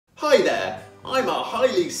Hi there, I'm a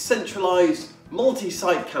highly centralised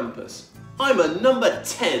multi-site campus. I'm a number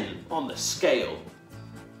 10 on the scale.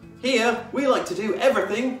 Here, we like to do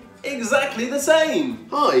everything exactly the same.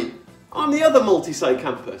 Hi, I'm the other multi-site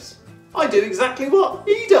campus. I do exactly what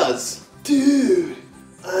he does. Dude,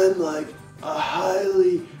 I'm like a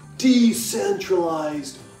highly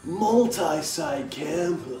decentralised multi-site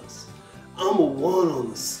campus. I'm a 1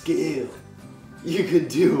 on the scale. You can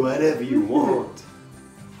do whatever you want.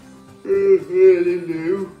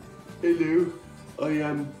 Hello. I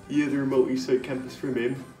am the other multi-site campus from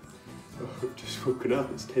him. Oh, I've just woken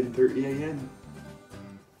up, it's 10:30 AM.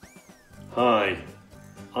 Hi,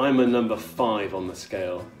 I'm a number 5 on the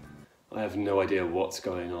scale. I have no idea what's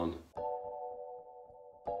going on.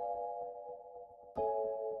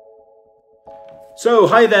 So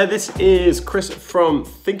hi there, this is Chris from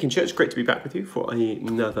Thinking.church. Great to be back with you for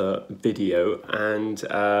another video. And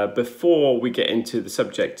before we get into the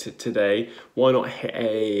subject today, why not hit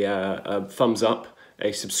a thumbs up,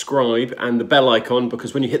 a subscribe and the bell icon,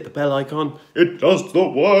 because when you hit the bell icon, it does the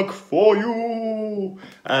work for you.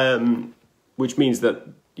 Which means that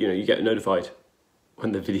you get notified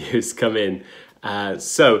when the videos come in.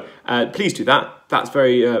 So please do that. That's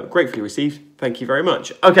very gratefully received. Thank you very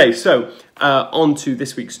much. Okay, so on to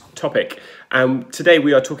this week's topic. Today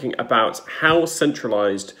we are talking about how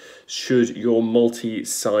centralised should your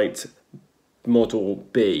multi-site model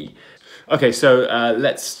be. Okay, so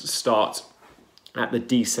let's start at the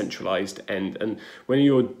decentralised end. And when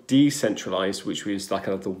you're decentralised, which is like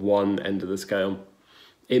at the one end of the scale,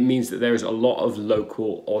 it means that there is a lot of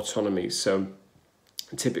local autonomy. So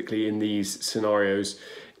typically in these scenarios,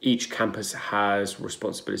 each campus has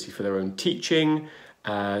responsibility for their own teaching.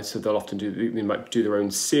 So they'll often they might do their own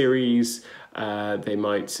series. They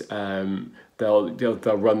might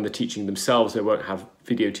they'll run the teaching themselves. They won't have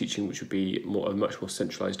video teaching, which would be a much more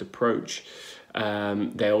centralized approach.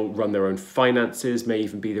 They'll run their own finances, may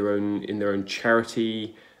even be in their own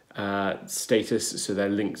charity status. So they're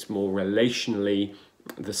linked more relationally,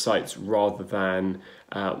 the sites, rather than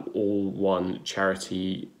all one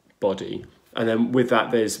charity body. And then with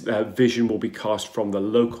that, there's vision will be cast from the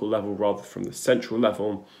local level rather from the central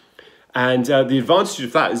level. And the advantage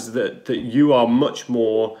of that is that you are much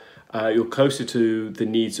more, you're closer to the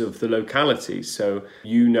needs of the locality. So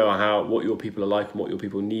you know what your people are like and what your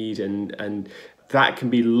people need, and that can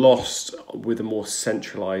be lost with a more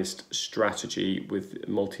centralized strategy with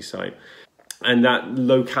multi-site. And that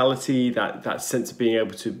locality, that sense of being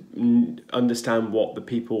able to understand what the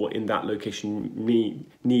people in that location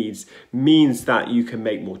needs, means that you can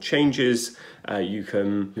make more changes, you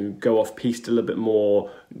can go off piste a little bit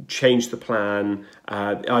more, change the plan.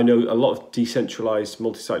 I know a lot of decentralized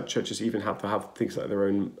multi-site churches even have to have things like their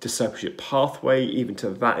own discipleship pathway, even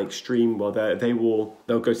to that extreme, where they'll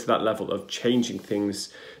go to that level of changing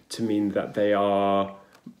things to mean that they are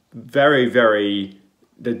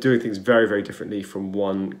they're doing things very, very differently from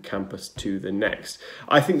one campus to the next.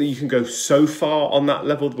 I think that you can go so far on that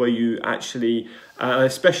level where you actually,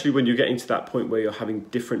 especially when you're getting to that point where you're having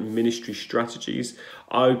different ministry strategies,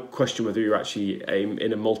 I question whether you're actually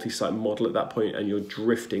in a multi-site model at that point and you're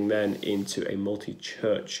drifting then into a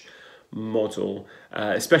multi-church model,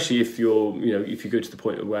 especially if if you go to the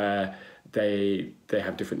point where they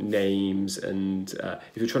have different names, and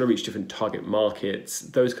if you're trying to reach different target markets,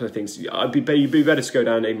 those kind of things, you'd be better to go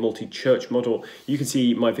down a multi-church model. You can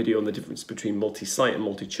see my video on the difference between multi-site and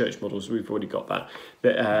multi-church models. We've already got that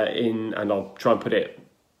and I'll try and put it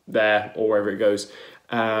there or wherever it goes,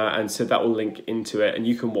 and so that will link into it and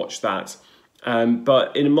you can watch that.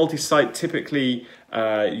 But in a multi-site, typically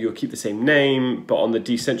you'll keep the same name, but on the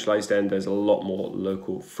decentralized end, there's a lot more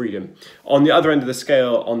local freedom. On the other end of the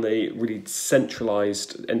scale, on the really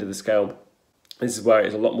centralized end of the scale, this is where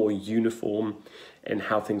it's a lot more uniform in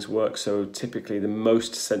how things work. So typically the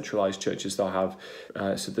most centralized churches, they'll have,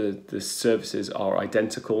 so the services are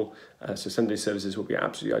identical. So Sunday services will be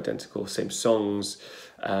absolutely identical, same songs.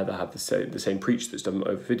 They'll have the same preach that's done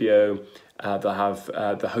over video. They'll have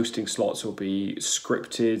the hosting slots will be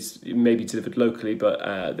scripted, maybe delivered locally,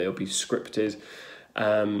 but they'll be scripted.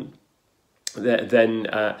 And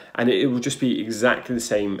it will just be exactly the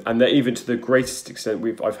same. And even to the greatest extent,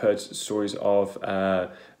 I've heard stories of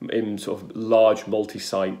in sort of large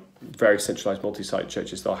multi-site, very centralized multi-site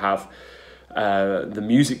churches, they'll have the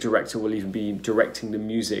music director will even be directing the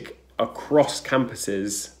music across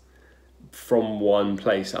campuses from one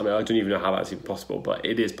place. I mean, I don't even know how that's even possible, but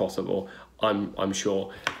it is possible, I'm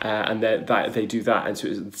sure. And they do that, and so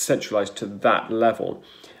it's centralized to that level.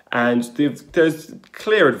 And there's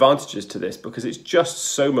clear advantages to this because it's just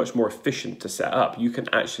so much more efficient to set up. You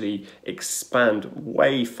can actually expand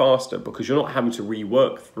way faster because you're not having to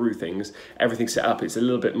rework through things. Everything's set up. It's a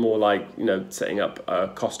little bit more like, you know, setting up a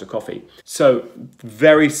Costa coffee. So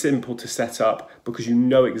very simple to set up because you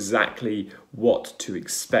know exactly what to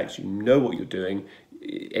expect. You know what you're doing.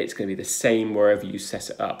 It's going to be the same wherever you set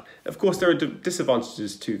it up. Of course, there are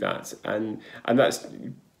disadvantages to that, and that's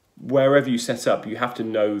wherever you set up, you have to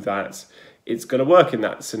know that it's going to work in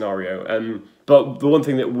that scenario. But the one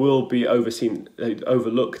thing that will be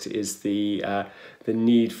overlooked is the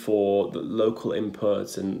need for the local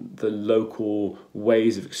inputs and the local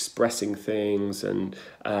ways of expressing things, and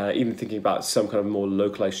even thinking about some kind of more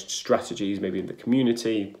localized strategies, maybe in the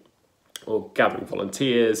community, or gathering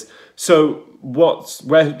volunteers. So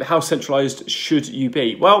how centralized should you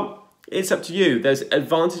be? Well, it's up to you. There's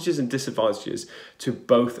advantages and disadvantages to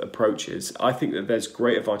both approaches. I think that there's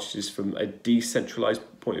great advantages from a decentralized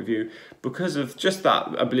point of view because of just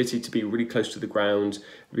that ability to be really close to the ground,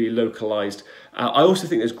 be localized. I also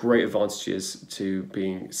think there's great advantages to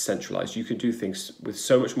being centralized. You can do things with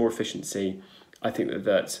so much more efficiency. I think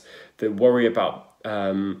that the worry about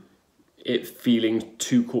it feeling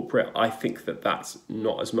too corporate, I think that that's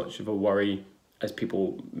not as much of a worry as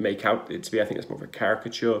people make out it to be. I think it's more of a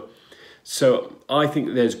caricature. So I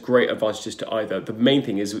think there's great advantages to either. The main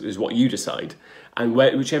thing is what you decide, and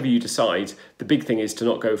whichever you decide, the big thing is to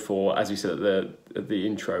not go for, as we said at the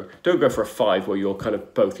intro, don't go for a 5 where you're kind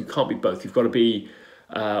of both. You can't be both. You've got to be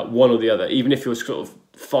one or the other. Even if you're sort of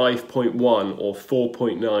 5.1 or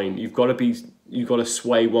 4.9, you've got to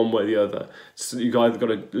sway one way or the other. So you've either got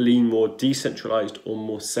to lean more decentralized or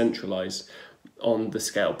more centralized on the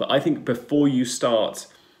scale. But I think before you start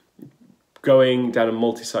going down a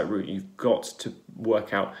multi-site route, you've got to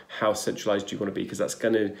work out how centralized you want to be, because that's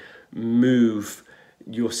going to move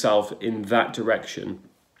yourself in that direction.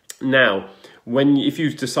 Now, if you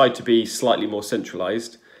decide to be slightly more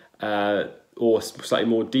centralized or slightly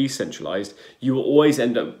more decentralized, you will always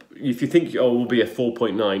end up, if you think, oh, we'll be a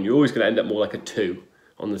 4.9, you're always going to end up more like a 2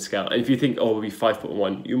 on the scale. And if you think, oh, we'll be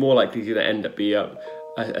 5.1, you're more likely going to end up being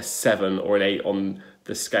a 7 or an 8 on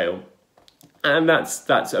the scale. And that's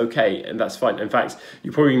okay, and that's fine. In fact,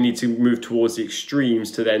 you probably need to move towards the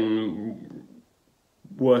extremes to then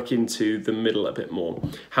work into the middle a bit more.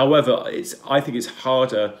 However, I think it's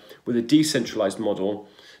harder with a decentralized model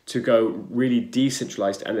to go really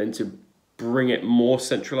decentralized and then to bring it more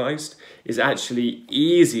centralized. Is actually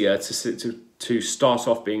easier to start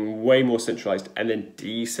off being way more centralized and then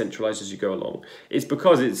decentralized as you go along. It's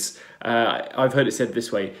because I've heard it said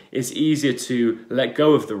this way, it's easier to let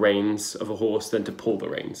go of the reins of a horse than to pull the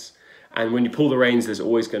reins. And when you pull the reins, there's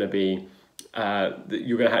always going to be,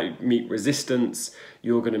 you're going to meet resistance,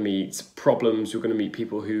 you're going to meet problems, you're going to meet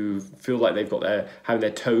people who feel like they've got having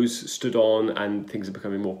their toes stood on, and things are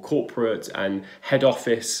becoming more corporate, and head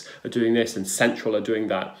office are doing this and central are doing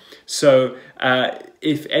that. So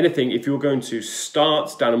if anything, if you're going to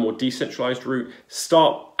start down a more decentralized route,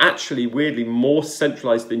 start actually weirdly more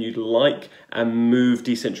centralized than you'd like and move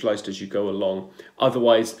decentralized as you go along.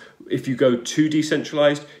 Otherwise, if you go too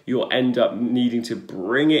decentralized, you'll end up needing to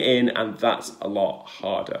bring it in, and that's a lot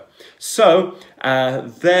harder. So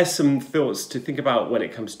there's some thoughts to think about when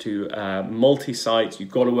it comes to multi-site. You've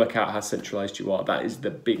got to work out how centralized you are. That is the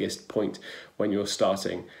biggest point when you're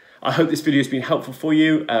starting. I hope this video has been helpful for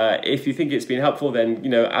you. If you think it's been helpful, then,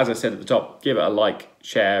 as I said at the top, give it a like,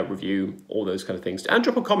 share, review, all those kind of things. And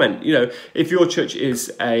drop a comment. If your church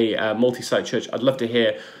is a multi-site church, I'd love to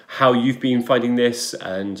hear how you've been finding this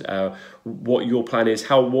and what your plan is.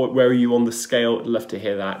 Where are you on the scale? I'd love to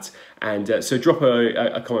hear that. And so drop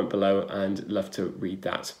a comment below, and love to read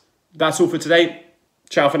that. That's all for today.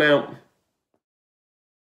 Ciao for now.